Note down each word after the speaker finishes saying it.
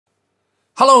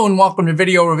Hello and welcome to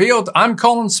Video Revealed. I'm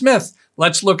Colin Smith.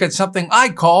 Let's look at something I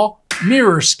call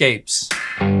Mirrorscapes.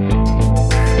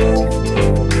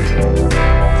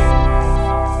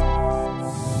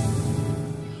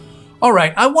 All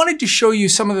right, I wanted to show you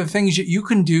some of the things that you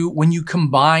can do when you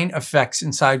combine effects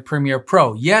inside Premiere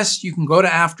Pro. Yes, you can go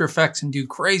to After Effects and do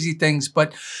crazy things,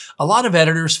 but a lot of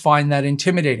editors find that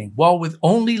intimidating. Well, with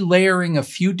only layering a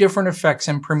few different effects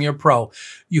in Premiere Pro,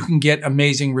 you can get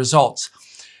amazing results.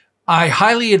 I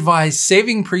highly advise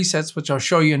saving presets, which I'll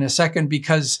show you in a second,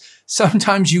 because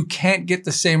sometimes you can't get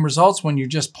the same results when you're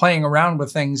just playing around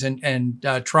with things and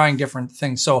trying different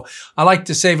things. So I like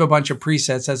to save a bunch of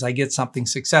presets as I get something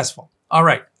successful. All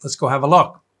right, let's go have a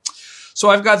look. So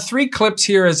I've got 3 clips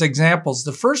here as examples.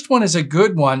 The first one is a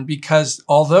good one because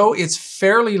although it's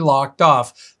fairly locked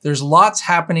off, there's lots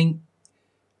happening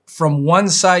from one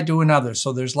side to another.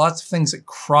 So there's lots of things that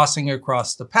crossing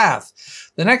across the path.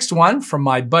 The next one from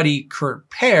my buddy Kurt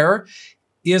Pear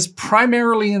is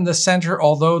primarily in the center,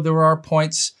 although there are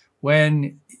points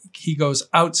when he goes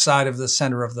outside of the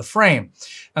center of the frame.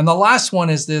 And the last one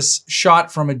is this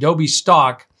shot from Adobe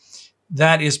Stock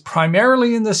that is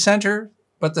primarily in the center,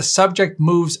 but the subject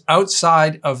moves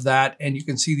outside of that, and you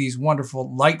can see these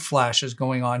wonderful light flashes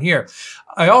going on here.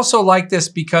 I also like this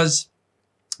because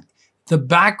the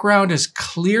background is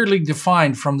clearly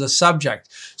defined from the subject.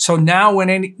 So now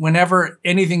whenever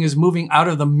anything is moving out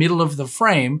of the middle of the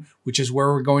frame, which is where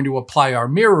we're going to apply our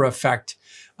mirror effect,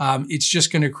 it's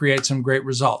just going to create some great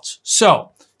results.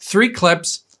 So 3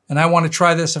 clips, and I want to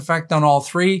try this effect on all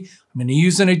 3. I'm going to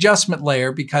use an adjustment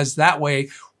layer because that way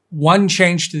one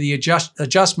change to the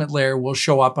adjustment layer will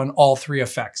show up on all 3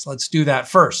 effects. Let's do that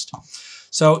first.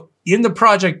 So in the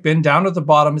project bin down at the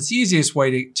bottom, it's the easiest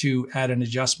way to add an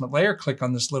adjustment layer. Click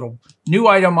on this little new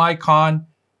item icon,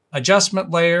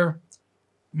 adjustment layer,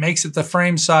 makes it the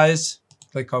frame size.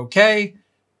 Click OK,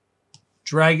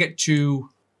 drag it to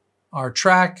our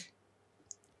track,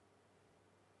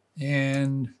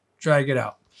 and drag it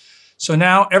out. So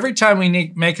now every time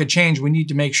we make a change, we need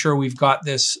to make sure we've got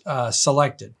this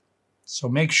selected. So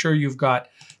make sure you've got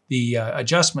the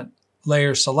adjustment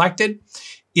layer selected.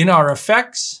 In our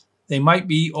effects, they might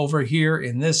be over here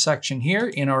in this section here.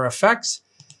 In our effects,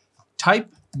 type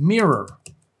mirror.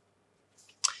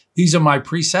 These are my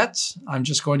presets. I'm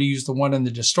just going to use the one in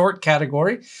the distort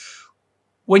category.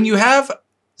 When you have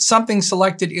something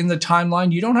selected in the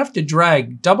timeline, you don't have to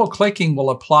drag. Double clicking will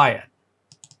apply it.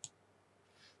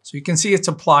 So you can see it's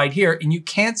applied here and you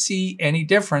can't see any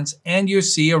difference and you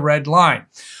see a red line.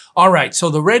 All right, so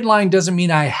the red line doesn't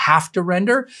mean I have to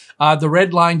render. The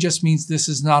red line just means this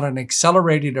is not an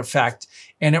accelerated effect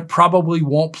and it probably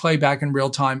won't play back in real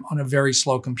time on a very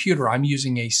slow computer. I'm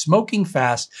using a smoking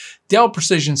fast Dell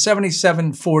Precision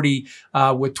 7740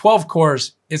 with 12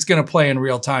 cores. It's gonna play in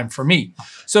real time for me.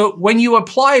 So when you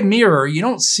apply mirror, you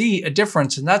don't see a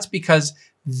difference, and that's because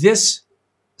this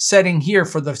setting here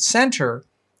for the center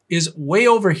is way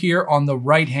over here on the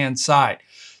right-hand side.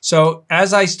 So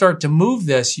as I start to move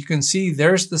this, you can see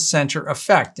there's the center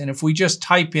effect. And if we just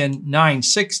type in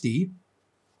 960,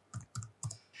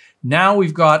 now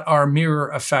we've got our mirror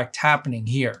effect happening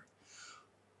here.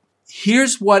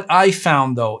 Here's what I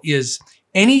found though, is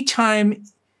anytime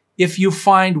if you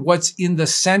find what's in the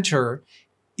center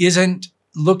isn't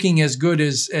looking as good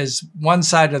as one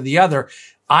side or the other,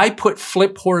 I put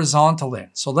flip horizontal in.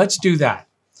 So let's do that.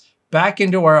 Back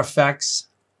into our effects.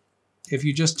 If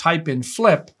you just type in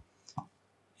flip,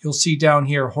 you'll see down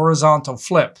here horizontal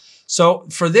flip. So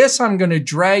for this, I'm going to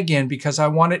drag in because I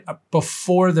want it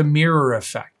before the mirror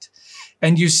effect.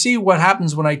 And you see what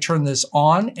happens when I turn this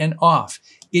on and off.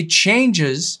 It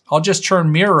changes. I'll just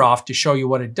turn mirror off to show you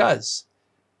what it does.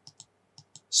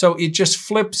 So it just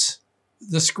flips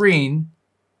the screen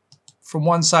from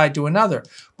one side to another.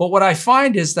 But what I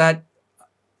find is that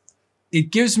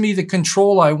it gives me the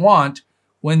control I want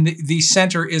when the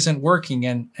center isn't working.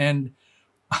 And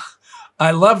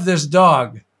I love this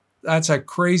dog. That's a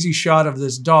crazy shot of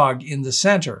this dog in the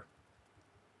center.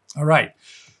 All right,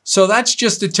 so that's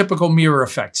just a typical mirror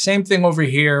effect. Same thing over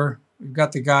here. We've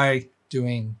got the guy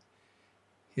doing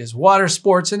his water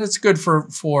sports, and it's good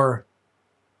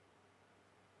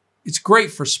it's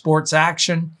great for sports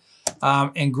action.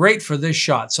 And great for this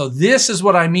shot. So this is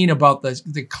what I mean about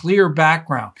the clear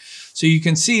background. So you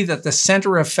can see that the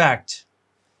center effect,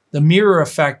 the mirror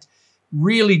effect,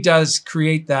 really does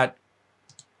create that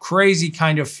crazy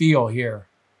kind of feel here.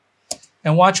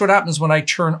 And watch what happens when I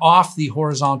turn off the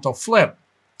horizontal flip.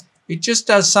 It just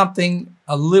does something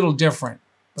a little different.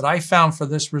 But I found for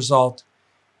this result,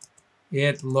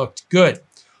 it looked good.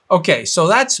 Okay, so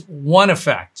that's one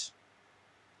effect.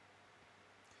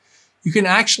 You can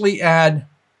actually add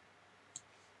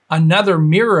another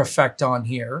mirror effect on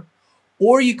here,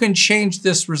 or you can change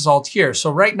this result here. So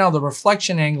right now the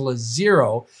reflection angle is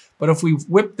 0, but if we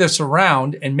whip this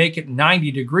around and make it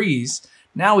 90 degrees,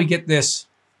 now we get this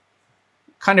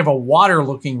kind of a water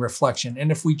looking reflection.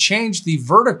 And if we change the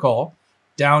vertical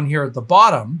down here at the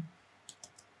bottom,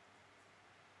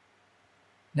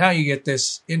 now you get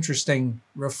this interesting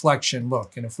reflection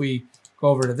look. And if we go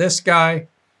over to this guy,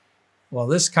 well,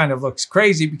 this kind of looks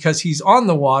crazy because he's on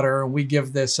the water, and we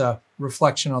give this a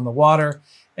reflection on the water.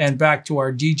 And back to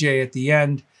our DJ at the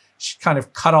end, she kind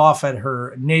of cut off at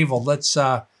her navel. Let's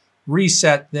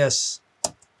reset this.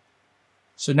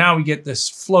 So now we get this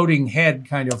floating head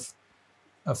kind of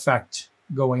effect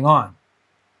going on.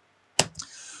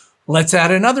 Let's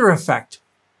add another effect.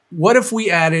 What if we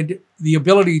added the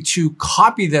ability to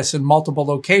copy this in multiple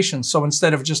locations? So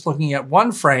instead of just looking at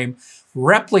one frame,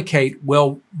 Replicate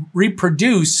will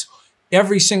reproduce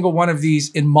every single one of these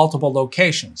in multiple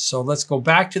locations. So let's go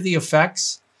back to the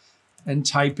effects and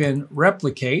type in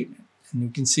Replicate. And you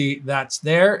can see that's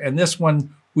there. And this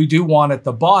one we do want at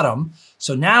the bottom.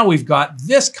 So now we've got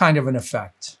this kind of an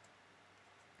effect.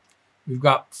 We've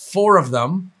got 4 of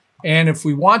them. And if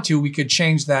we want to, we could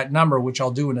change that number, which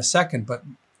I'll do in a second. But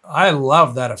I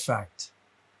love that effect.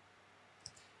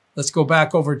 Let's go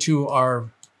back over to our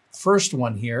first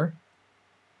one here.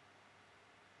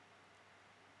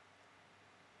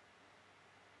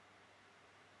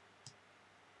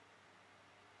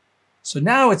 So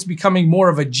now it's becoming more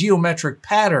of a geometric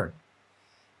pattern.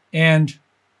 And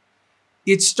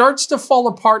it starts to fall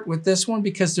apart with this one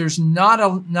because there's not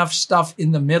enough stuff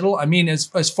in the middle. I mean,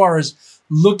 as far as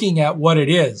looking at what it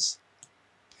is.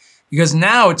 Because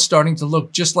now it's starting to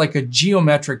look just like a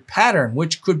geometric pattern,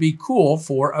 which could be cool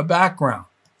for a background.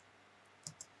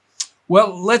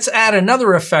 Well, let's add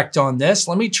another effect on this.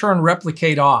 Let me turn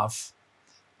Replicate off.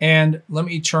 And let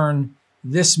me turn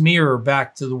this mirror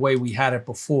back to the way we had it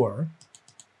before.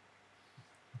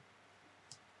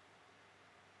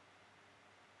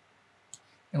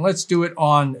 And let's do it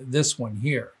on this one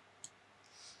here.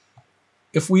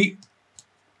 If we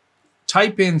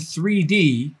type in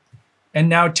 3D and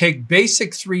now take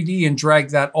basic 3D and drag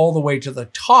that all the way to the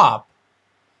top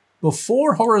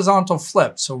before horizontal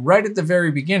flip, so right at the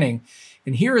very beginning,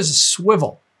 and here is a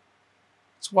swivel.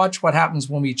 Let's watch what happens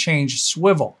when we change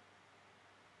swivel.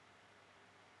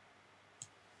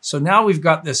 So now we've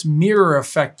got this mirror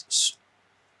effect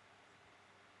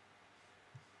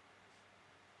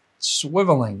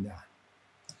swiveling that.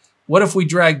 What if we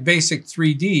drag basic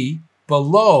 3D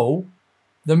below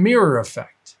the mirror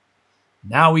effect?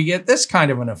 Now we get this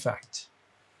kind of an effect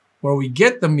where we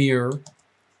get the mirror,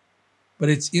 but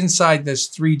it's inside this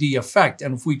 3D effect.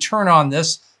 And if we turn on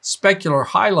this specular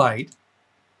highlight,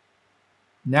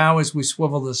 now as we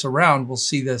swivel this around, we'll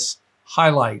see this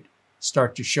highlight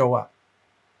start to show up.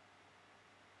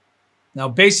 Now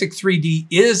basic 3D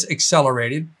is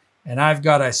accelerated, and I've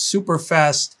got a super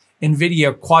fast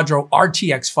NVIDIA Quadro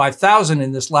RTX 5000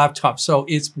 in this laptop, so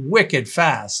it's wicked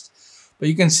fast. But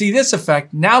you can see this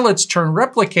effect. Now let's turn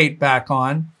Replicate back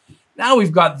on. Now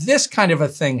we've got this kind of a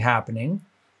thing happening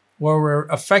where we're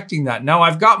affecting that. Now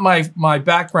I've got my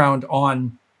background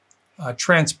on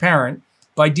transparent.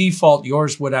 By default,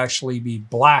 yours would actually be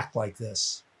black like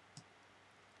this.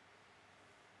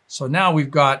 So now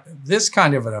we've got this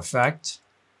kind of an effect.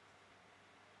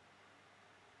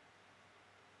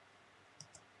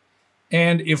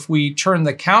 And if we turn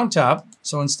the count up,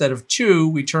 so instead of 2,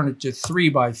 we turn it to 3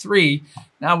 by 3.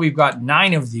 Now we've got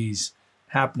 9 of these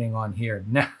happening on here.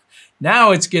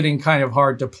 Now it's getting kind of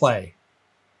hard to play,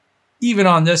 even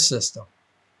on this system.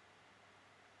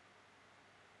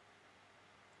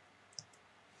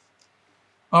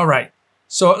 All right,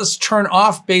 so let's turn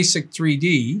off basic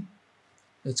 3D.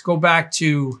 Let's go back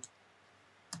to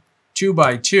 2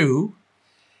 by 2.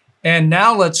 And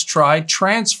now let's try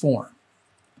transform.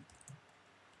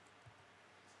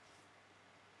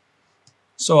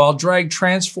 So I'll drag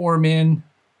transform in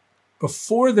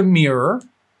before the mirror.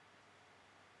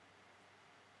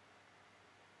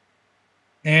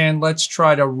 And let's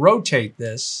try to rotate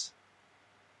this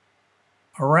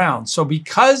around. So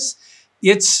because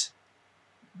it's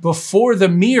before the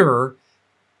mirror,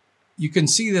 you can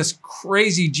see this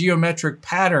crazy geometric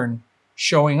pattern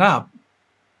showing up.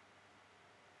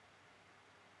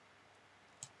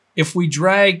 If we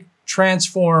drag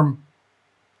transform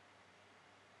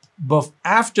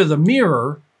after the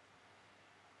mirror,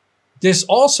 this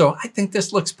also, I think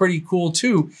this looks pretty cool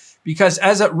too, because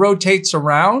as it rotates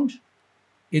around,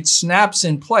 it snaps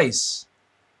in place.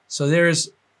 So there's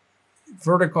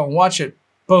vertical, watch it,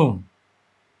 boom.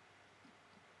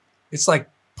 It's like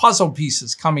puzzle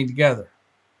pieces coming together.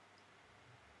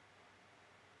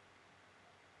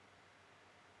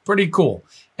 Pretty cool.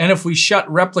 And if we shut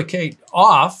replicate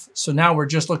off, so now we're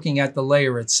just looking at the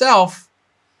layer itself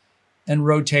and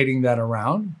rotating that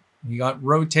around. You got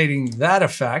rotating that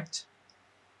effect.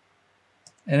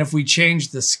 And if we change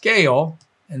the scale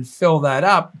and fill that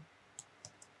up,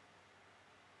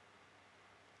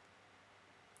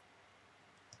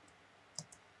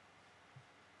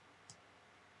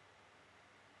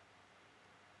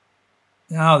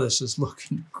 now this is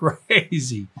looking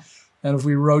crazy. And if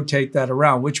we rotate that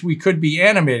around, which we could be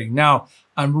animating. Now,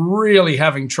 I'm really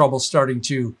having trouble starting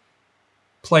to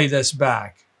play this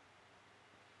back.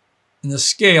 And the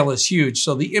scale is huge,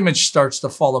 so the image starts to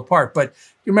fall apart. But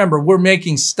remember, we're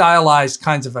making stylized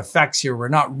kinds of effects here. We're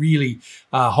not really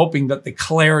hoping that the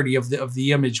clarity of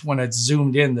the image when it's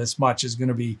zoomed in this much is going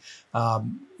to be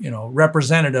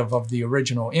representative of the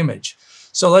original image.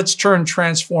 So let's turn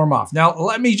transform off. Now,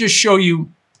 let me just show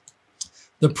you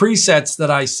the presets that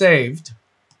I saved.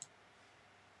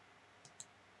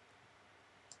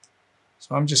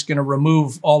 So I'm just going to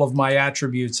remove all of my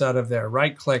attributes out of there.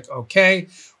 Right click, OK.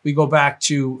 We go back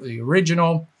to the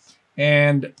original,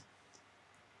 and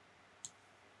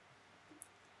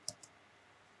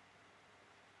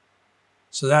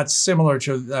so that's similar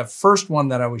to that first one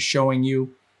that I was showing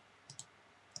you.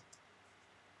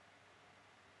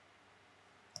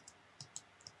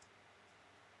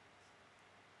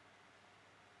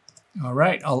 All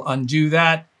right, I'll undo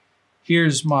that.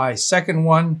 Here's my second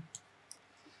one.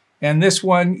 And this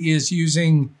one is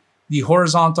using the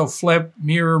horizontal flip,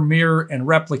 mirror, mirror, and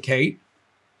replicate.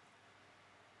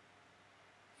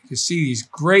 You can see these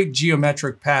great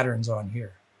geometric patterns on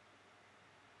here.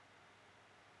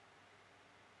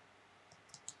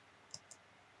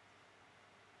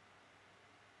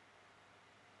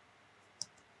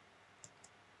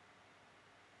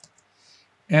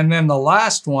 And then the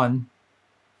last one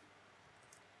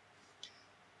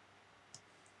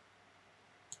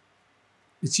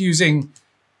it's using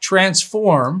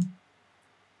transform,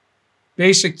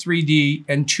 basic 3D,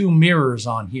 and 2 mirrors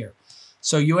on here.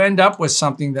 So you end up with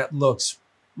something that looks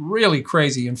really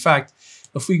crazy. In fact,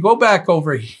 if we go back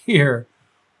over here,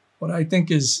 what I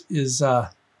think is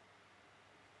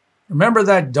remember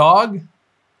that dog?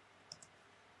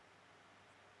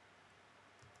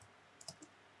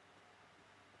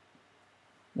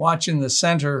 Watch in the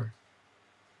center.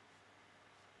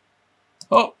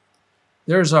 Oh,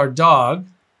 there's our dog,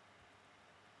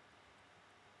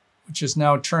 which is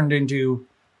now turned into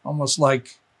almost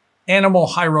like animal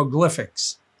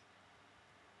hieroglyphics.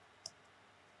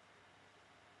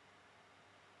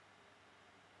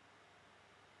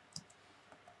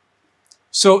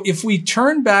 So if we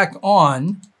turn back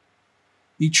on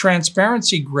the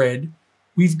transparency grid,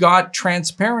 we've got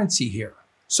transparency here.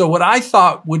 So what I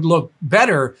thought would look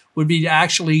better would be to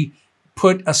actually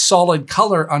put a solid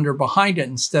color under behind it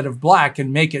instead of black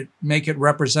and make it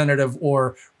representative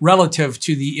or relative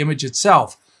to the image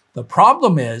itself. The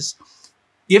problem is,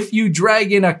 if you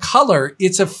drag in a color,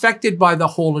 it's affected by the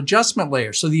whole adjustment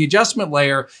layer. So the adjustment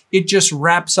layer, it just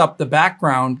wraps up the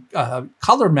background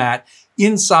color matte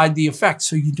inside the effect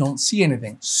so you don't see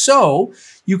anything. So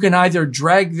you can either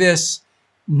drag this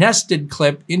nested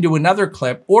clip into another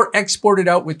clip or export it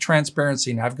out with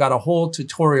transparency. And I've got a whole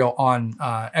tutorial on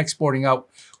exporting out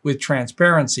with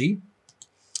transparency.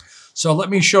 So let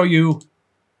me show you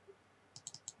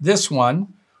this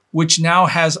one, which now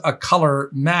has a color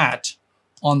matte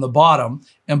on the bottom.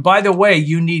 And by the way,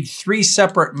 you need 3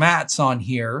 separate mattes on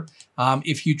here.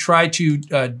 If you try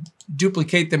to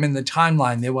duplicate them in the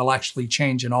timeline, they will actually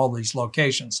change in all these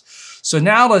locations. So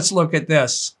now let's look at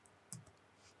this.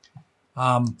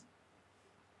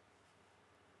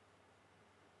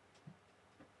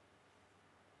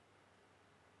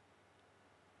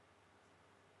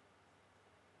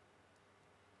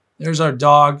 There's our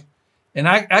dog. And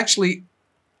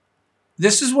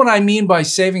this is what I mean by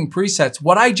saving presets.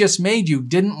 What I just made you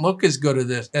didn't look as good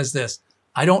as this.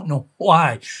 I don't know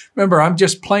why. Remember, I'm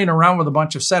just playing around with a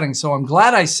bunch of settings. So I'm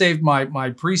glad I saved my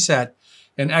preset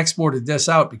and exported this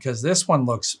out because this one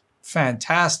looks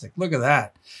fantastic. Look at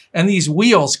that. And these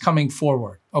wheels coming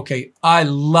forward. Okay, I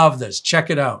love this. Check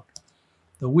it out.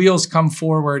 The wheels come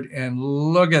forward and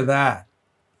look at that.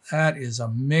 That is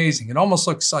amazing. It almost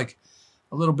looks like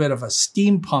a little bit of a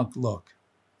steampunk look.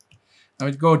 I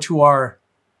would go to our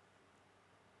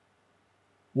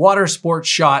water sports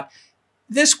shot.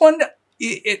 This one,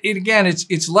 again,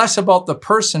 it's less about the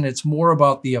person. It's more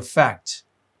about the effect.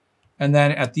 And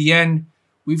then at the end,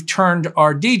 we've turned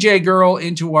our DJ girl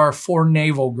into our 4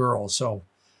 naval girl. So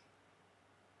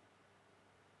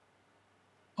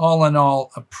all in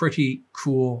all, a pretty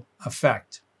cool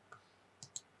effect.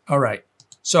 All right.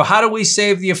 So how do we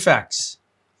save the effects?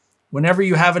 whenever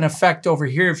you have an effect over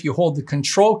here, if you hold the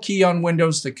Control key on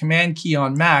Windows, the Command key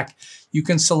on Mac, you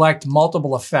can select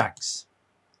multiple effects.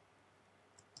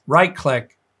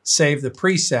 Right-click, save the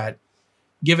preset,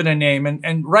 give it a name,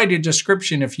 and write a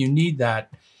description if you need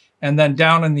that. And then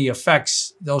down in the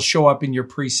effects, they'll show up in your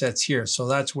presets here. So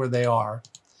that's where they are.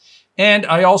 And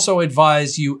I also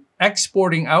advise you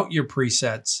exporting out your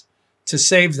presets to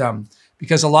save them,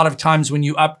 because a lot of times when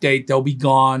you update, they'll be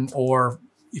gone, or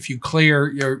if you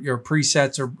clear your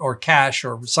presets or cache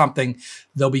or something,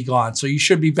 they'll be gone. So you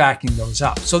should be backing those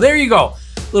up. So there you go.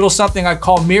 Little something I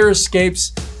call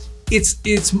Mirrorscapes.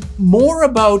 It's more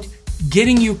about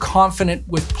getting you confident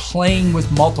with playing with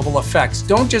multiple effects.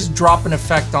 Don't just drop an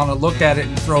effect on it, look at it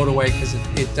and throw it away because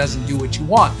it doesn't do what you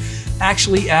want.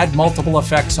 Actually add multiple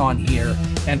effects on here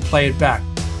and play it back.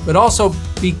 But also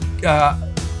be,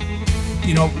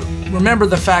 remember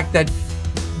the fact that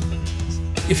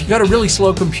if you got a really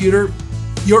slow computer,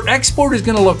 your export is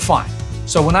gonna look fine.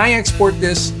 So when I export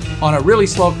this on a really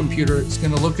slow computer, it's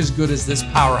gonna look as good as this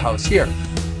powerhouse here.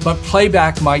 But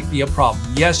playback might be a problem.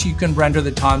 Yes, you can render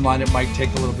the timeline. It might take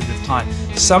a little bit of time.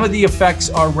 Some of the effects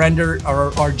are rendered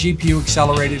or are GPU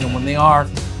accelerated, and when they are,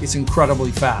 it's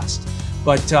incredibly fast.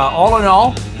 But all in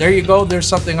all, there you go. There's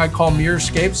something I call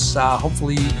Mirrorscapes.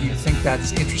 Hopefully you think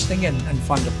that's interesting and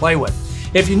fun to play with.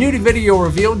 If you're new to Video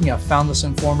Revealed and you found this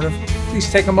informative, please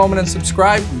take a moment and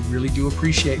subscribe. We really do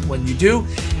appreciate when you do.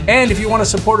 And if you want to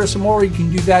support us some more, you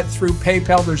can do that through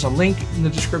PayPal. There's a link in the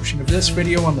description of this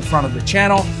video on the front of the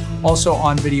channel, also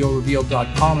on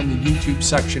VideoRevealed.com in the YouTube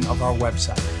section of our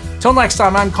website. Till next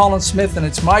time, I'm Colin Smith, and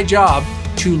it's my job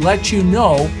to let you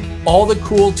know all the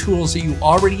cool tools that you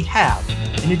already have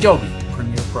in Adobe